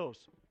own bills.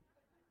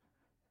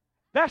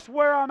 That's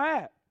where I'm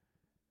at.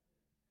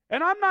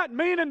 And I'm not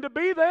meaning to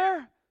be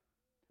there,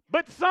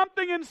 but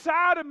something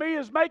inside of me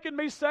is making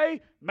me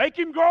say, make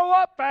him grow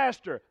up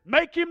faster,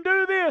 make him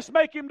do this,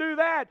 make him do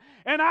that,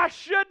 and I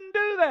shouldn't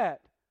do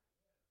that.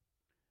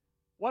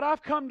 What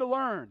I've come to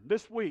learn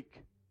this week,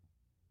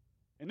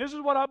 and this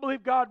is what I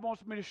believe God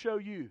wants me to show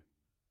you,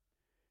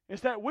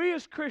 is that we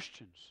as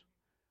Christians,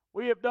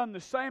 we have done the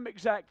same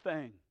exact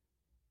thing.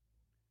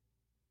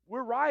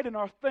 We're right in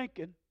our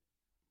thinking,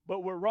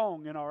 but we're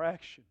wrong in our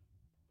action.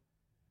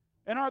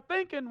 In our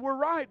thinking, we're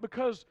right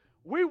because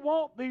we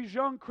want these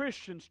young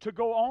Christians to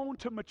go on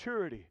to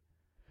maturity.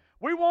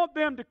 We want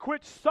them to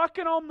quit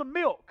sucking on the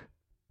milk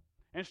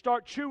and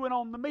start chewing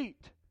on the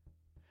meat.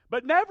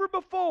 But never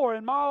before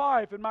in my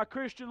life, in my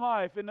Christian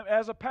life,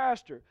 as a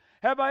pastor,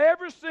 have I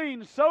ever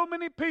seen so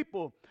many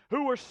people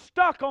who are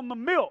stuck on the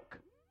milk.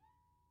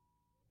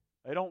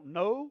 They don't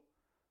know.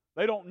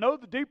 They don't know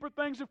the deeper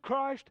things of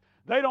Christ.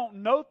 They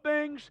don't know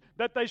things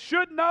that they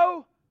should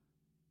know.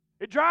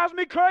 It drives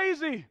me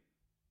crazy.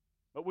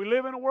 But we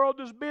live in a world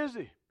that's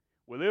busy.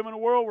 We live in a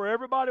world where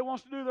everybody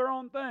wants to do their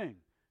own thing.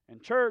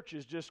 And church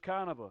is just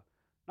kind of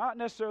not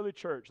necessarily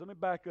church. Let me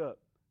back up.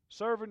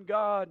 Serving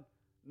God,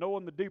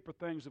 knowing the deeper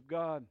things of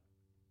God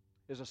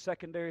is a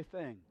secondary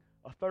thing,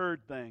 a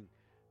third thing.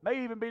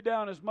 May even be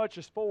down as much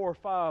as 4 or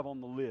 5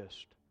 on the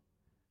list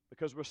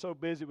because we're so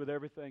busy with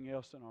everything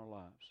else in our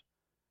lives.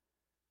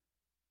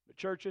 But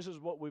church, this is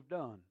what we've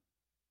done.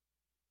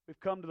 We've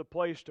come to the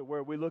place to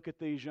where we look at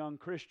these young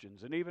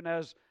Christians, and even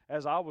as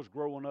I was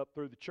growing up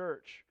through the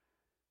church,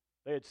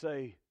 they'd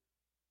say,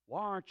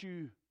 why aren't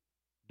you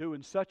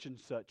doing such and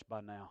such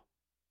by now?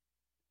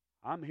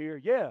 I'm here.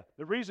 Yeah,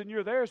 the reason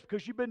you're there is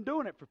because you've been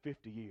doing it for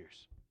 50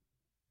 years.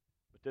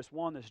 But this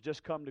one that's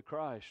just come to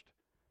Christ,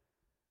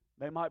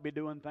 they might be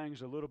doing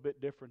things a little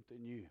bit different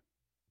than you.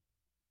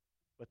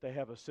 But they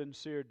have a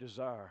sincere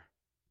desire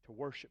to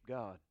worship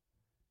God.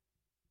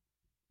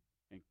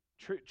 And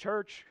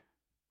church,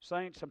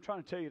 saints, I'm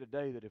trying to tell you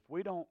today that if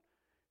we don't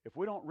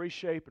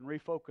reshape and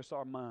refocus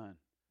our mind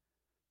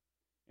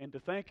into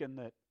thinking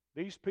that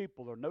these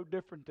people are no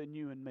different than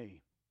you and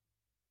me,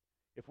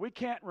 if we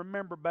can't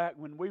remember back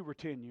when we were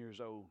 10 years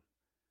old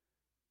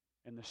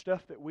and the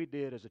stuff that we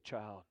did as a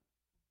child,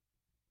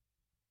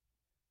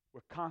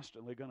 we're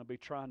constantly going to be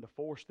trying to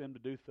force them to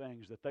do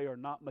things that they are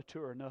not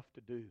mature enough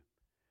to do.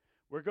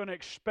 We're going to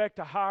expect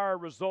a higher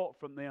result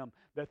from them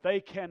that they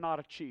cannot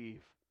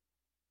achieve.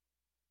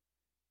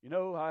 You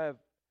know,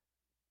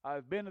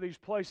 I've been to these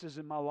places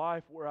in my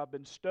life where I've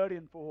been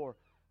studying for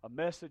a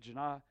message, and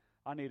I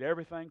need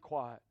everything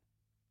quiet.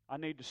 I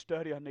need to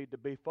study. I need to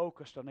be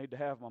focused. I need to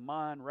have my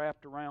mind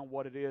wrapped around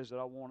what it is that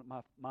I want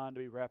my mind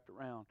to be wrapped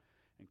around.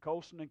 And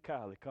Colson and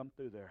Kylie come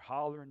through there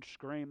hollering,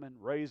 screaming,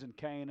 raising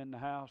Cain in the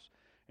house.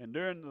 And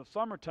during the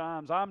summer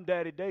times, I'm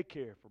daddy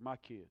daycare for my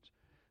kids.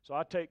 So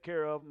I take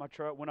care of them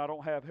when I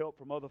don't have help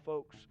from other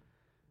folks.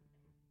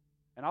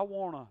 And I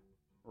want to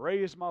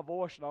raise my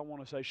voice and I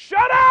want to say,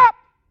 shut up!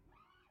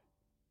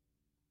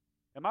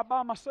 Am I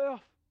by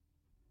myself?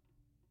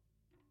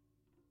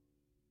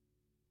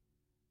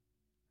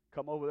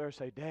 Come over there and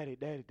say, Daddy,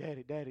 Daddy,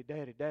 Daddy, Daddy,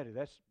 Daddy, Daddy.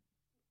 That's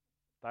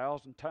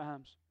 1,000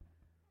 times.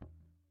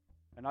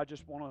 And I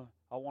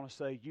want to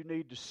say, you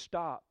need to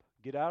stop.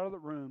 Get out of the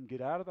room.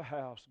 Get out of the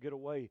house. Get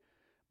away.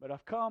 But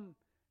I've come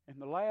in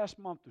the last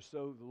month or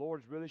so, the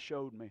Lord's really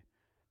showed me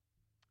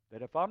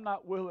that if I'm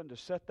not willing to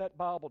set that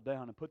Bible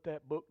down and put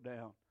that book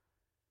down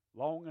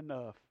long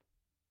enough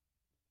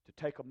to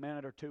take a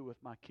minute or two with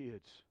my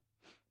kids,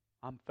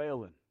 I'm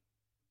failing.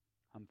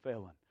 I'm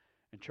failing.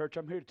 And church,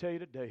 I'm here to tell you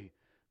today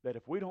that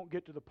if we don't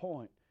get to the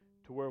point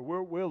to where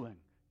we're willing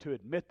to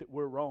admit that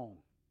we're wrong,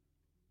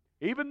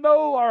 even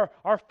though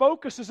our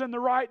focus is in the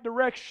right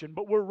direction,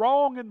 but we're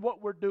wrong in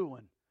what we're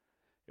doing,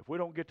 if we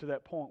don't get to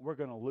that point, we're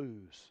going to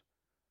lose.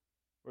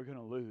 We're going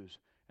to lose.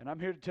 And I'm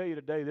here to tell you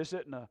today, this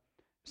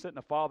isn't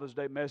a Father's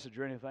Day message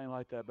or anything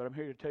like that, but I'm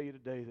here to tell you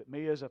today that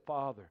me as a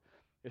father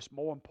is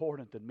more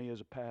important than me as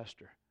a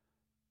pastor.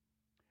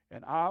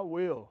 And I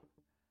will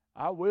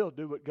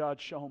do what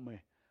God's shown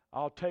me.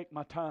 I'll take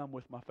my time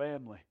with my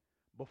family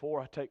before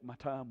I take my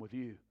time with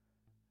you.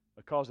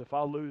 Because if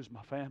I lose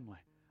my family,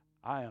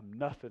 I am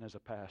nothing as a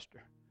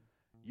pastor.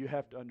 You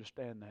have to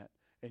understand that.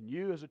 And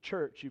you as a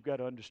church, you've got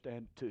to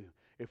understand it too.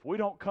 If we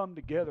don't come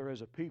together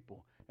as a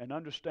people and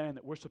understand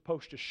that we're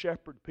supposed to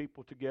shepherd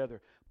people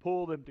together,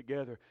 pull them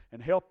together,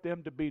 and help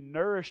them to be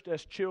nourished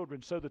as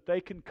children so that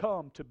they can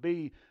come to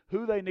be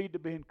who they need to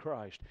be in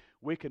Christ,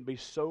 we can be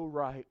so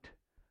right,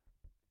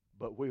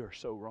 but we are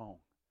so wrong.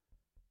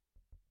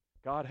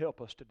 God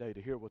help us today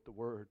to hear what the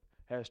Word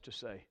has to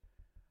say.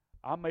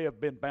 I may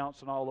have been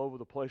bouncing all over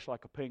the place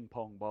like a ping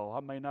pong ball. I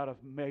may not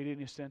have made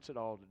any sense at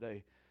all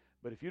today.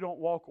 But if you don't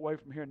walk away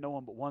from here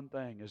knowing but one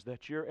thing, is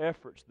that your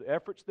efforts, the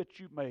efforts that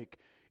you make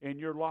in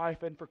your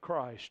life and for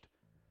Christ,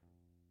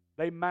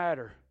 they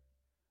matter.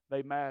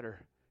 They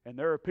matter. And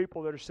there are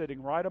people that are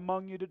sitting right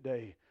among you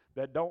today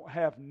that don't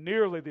have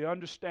nearly the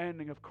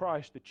understanding of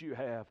Christ that you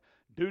have.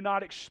 Do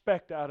not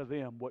expect out of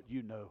them what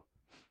you know.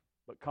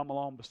 But come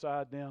along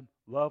beside them,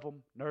 love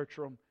them,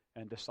 nurture them,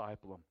 and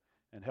disciple them,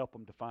 and help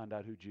them to find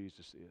out who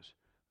Jesus is.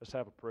 Let's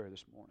have a prayer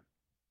this morning.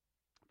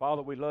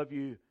 Father, we love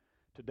you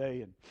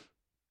today, and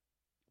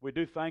we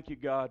do thank you,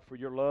 God, for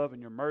your love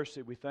and your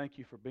mercy. We thank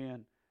you for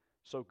being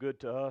so good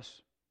to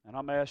us. And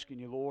I'm asking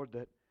you, Lord,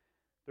 that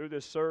through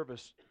this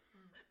service,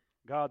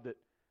 God, that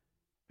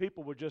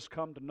people would just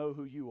come to know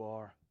who you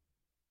are,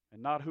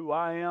 and not who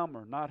I am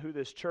or not who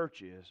this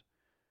church is,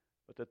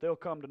 but that they'll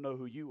come to know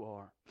who you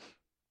are.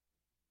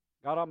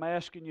 God, I'm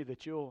asking you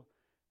that you'll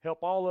help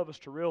all of us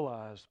to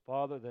realize,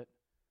 Father, that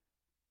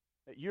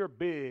you're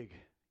big.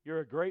 You're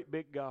a great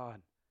big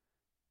God.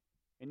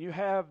 And you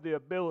have the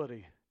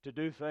ability to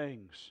do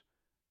things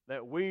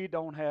that we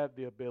don't have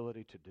the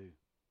ability to do.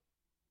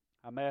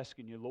 I'm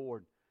asking you,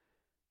 Lord,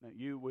 that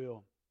you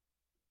will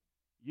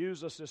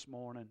use us this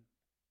morning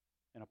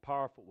in a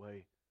powerful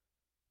way.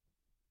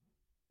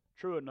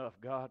 True enough,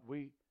 God,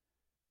 we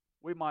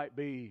might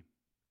be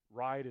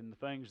right in the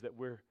things that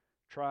we're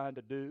trying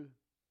to do,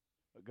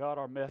 but God,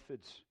 our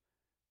methods,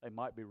 they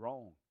might be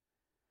wrong.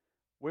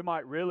 We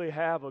might really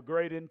have a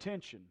great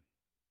intention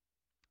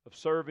of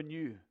serving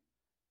you,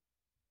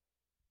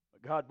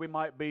 but God, we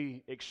might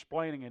be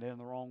explaining it in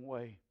the wrong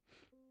way.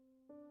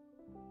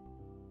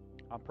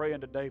 I'm praying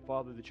today,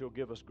 Father, that you'll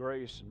give us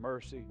grace and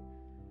mercy.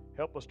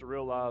 Help us to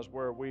realize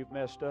where we've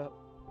messed up.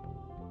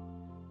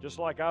 Just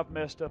like I've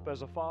messed up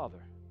as a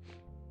father.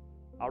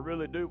 I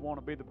really do want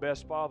to be the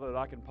best father that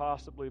I can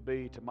possibly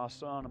be to my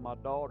son and my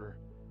daughter.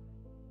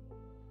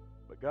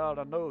 But God,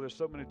 I know there's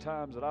so many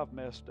times that I've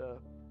messed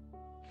up.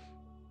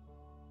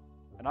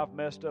 And I've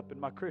messed up in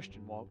my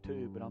Christian walk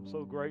too, but I'm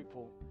so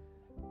grateful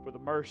for the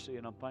mercy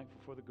and I'm thankful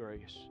for the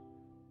grace.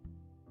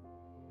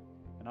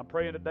 And I'm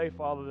praying today,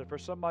 Father, that for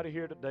somebody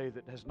here today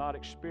that has not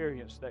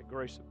experienced that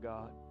grace of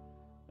God,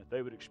 that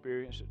they would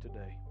experience it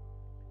today.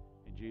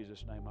 In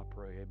Jesus' name I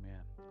pray,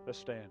 amen. Let's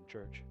stand,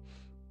 church.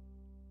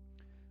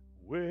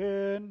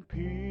 When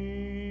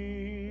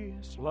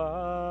peace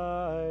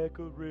like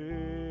a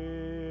river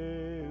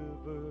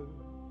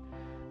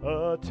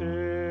attendeth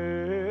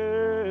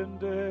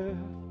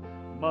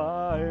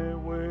my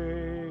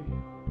way,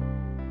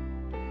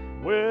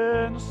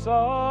 when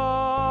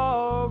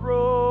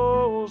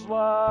sorrows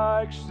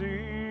like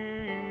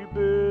sea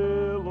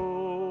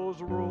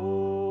billows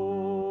roll,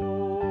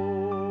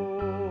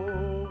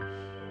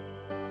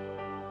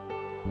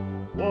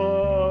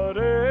 whatever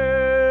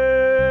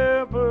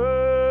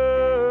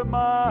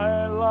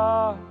my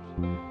lot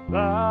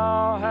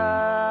thou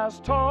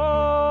hast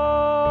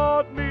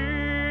taught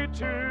me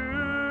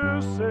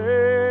to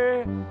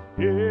say,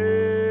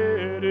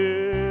 it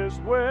is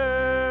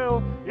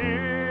well,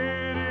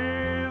 it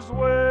is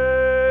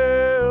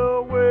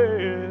well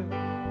with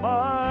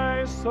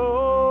my soul.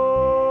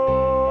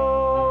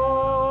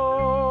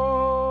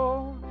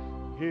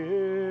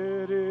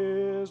 It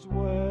is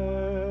well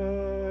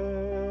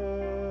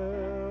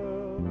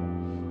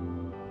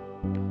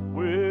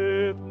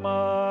with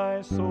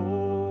my soul.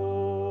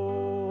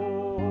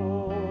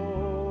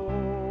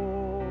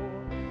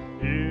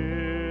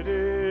 It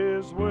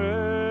is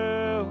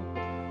well,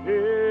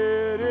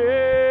 it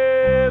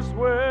is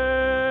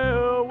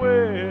well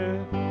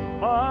with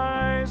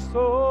my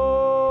soul.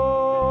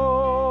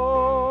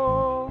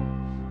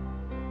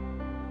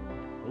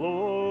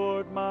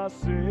 Lord, my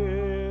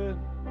sin,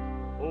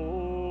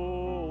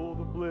 oh,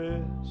 the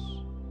bliss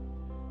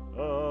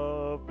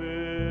of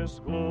this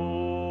glorious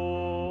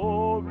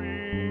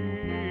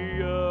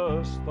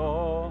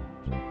thought.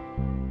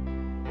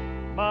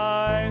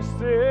 My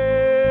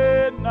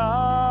sin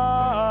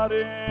not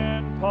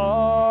in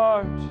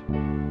part,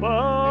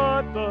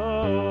 but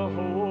the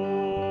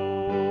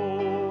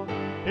whole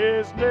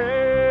is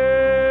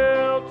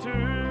nailed to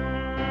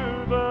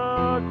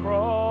the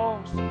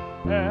cross,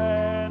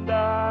 and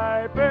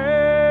I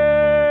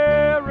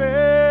bear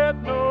it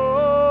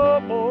no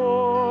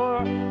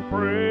more.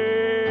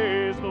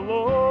 Praise the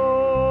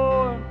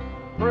Lord,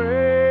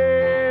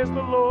 praise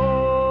the Lord,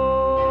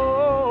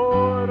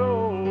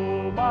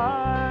 oh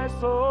my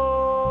soul.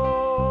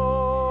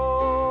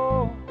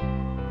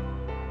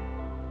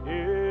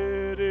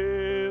 It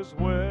is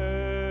well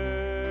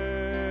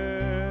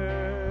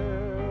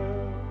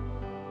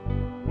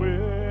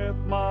with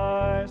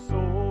my soul.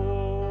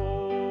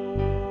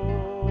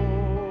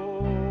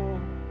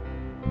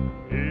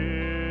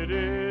 It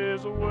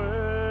is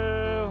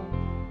well,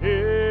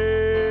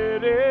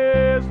 it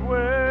is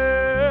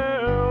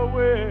well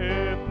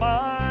with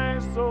my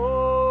soul.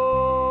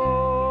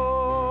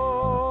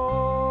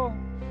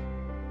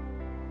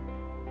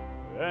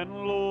 And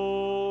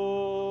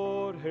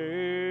Lord,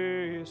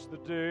 haste the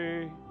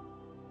day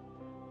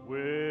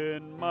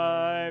when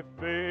my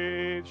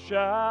faith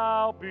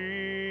shall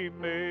be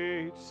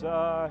made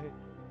sight,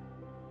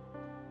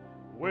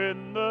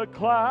 when the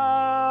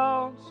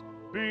clouds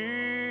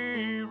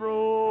be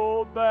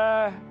rolled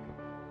back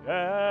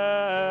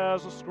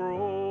as a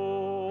scroll.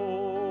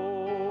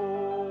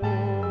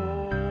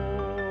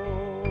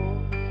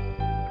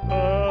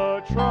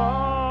 A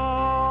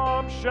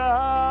trump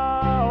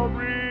shall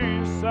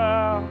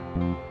resound,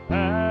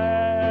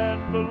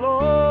 and the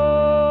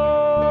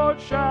Lord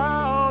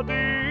shall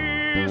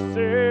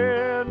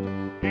descend.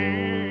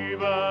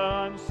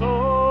 Even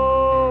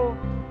so,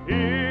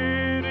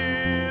 it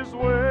is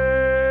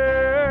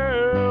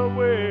well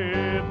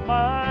with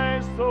my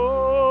soul.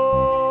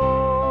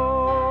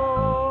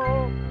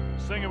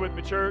 Sing it with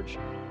me, church.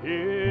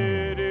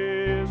 It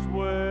is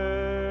well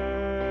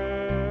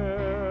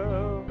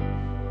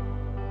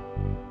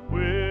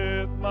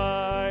with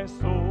my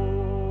soul.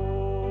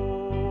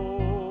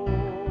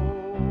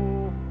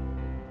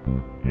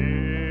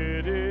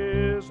 It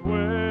is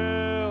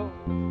well,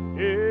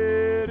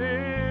 it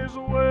is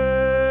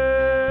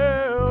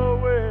well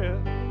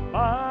with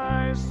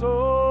my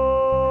soul,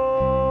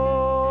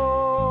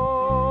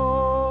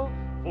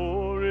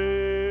 for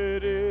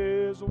it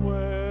is well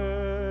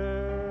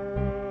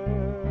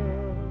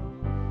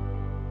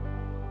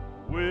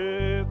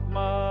with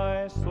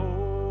my soul.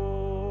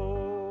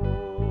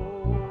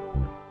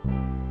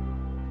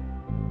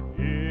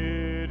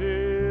 It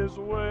is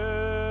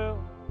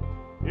well,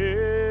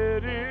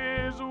 it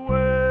is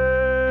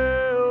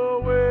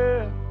well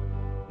with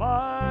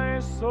my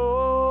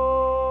soul,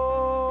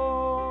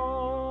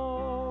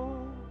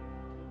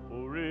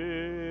 for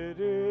it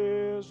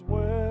is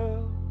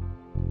well,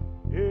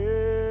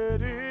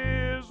 it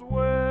is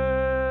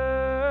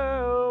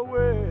well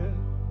with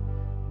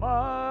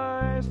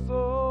my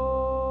soul.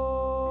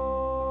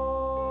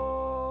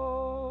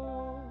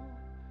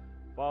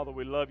 Father,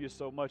 we love you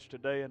so much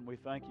today, and we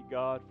thank you,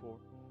 God, for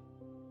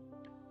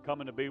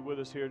coming to be with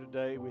us here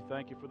today. We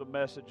thank you for the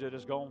message that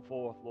has gone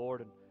forth, Lord,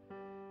 and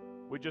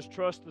we just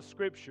trust the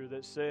Scripture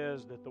that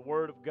says that the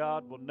Word of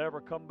God will never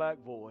come back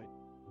void,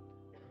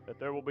 that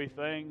there will be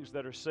things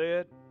that are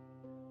said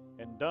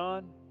and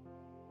done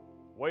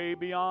way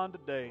beyond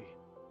today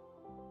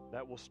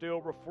that will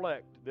still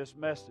reflect this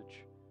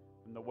message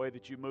and the way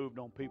that you moved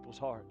on people's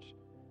hearts.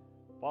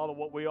 Father,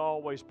 what we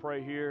always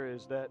pray here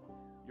is that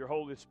your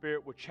Holy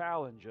Spirit will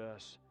challenge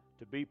us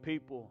to be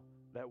people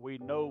that we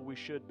know we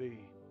should be,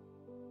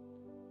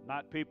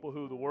 not people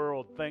who the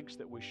world thinks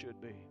that we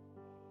should be.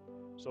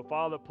 So,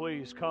 Father,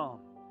 please come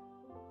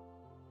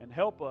and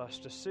help us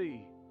to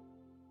see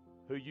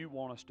who you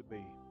want us to be.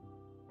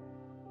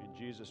 In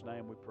Jesus'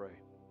 name we pray.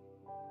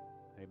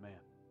 Amen.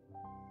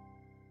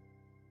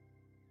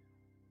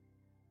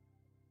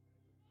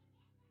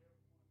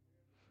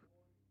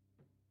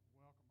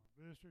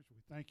 Visitors,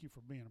 we thank you for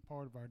being a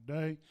part of our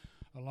day,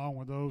 along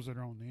with those that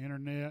are on the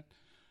internet.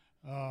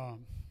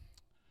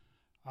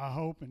 I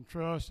hope and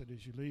trust that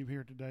as you leave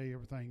here today,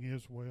 everything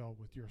is well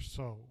with your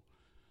soul.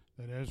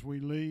 That as we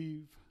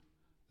leave,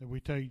 that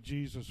we take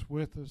Jesus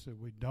with us, that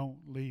we don't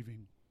leave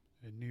him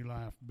in New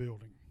Life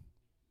Building,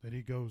 that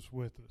he goes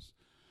with us.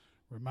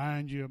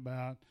 Remind you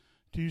about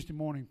Tuesday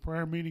morning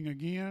prayer meeting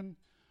again.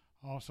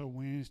 Also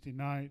Wednesday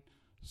night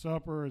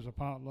supper is a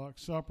potluck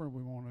supper.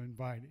 We want to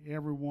invite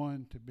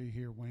everyone to be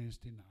here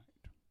Wednesday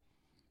night.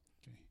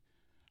 Okay.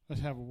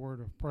 Let's have a word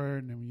of prayer,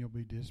 and then you'll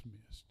be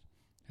dismissed.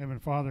 Heavenly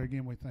Father,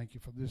 again, we thank you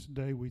for this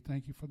day. We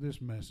thank you for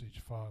this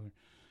message, Father.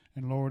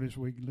 And, Lord, as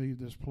we leave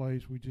this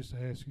place, we just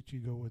ask that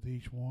you go with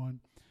each one.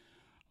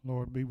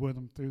 Lord, be with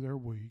them through their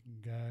week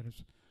and guide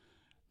us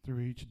through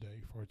each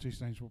day. For it's these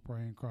things we'll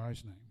pray in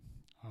Christ's name.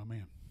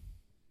 Amen.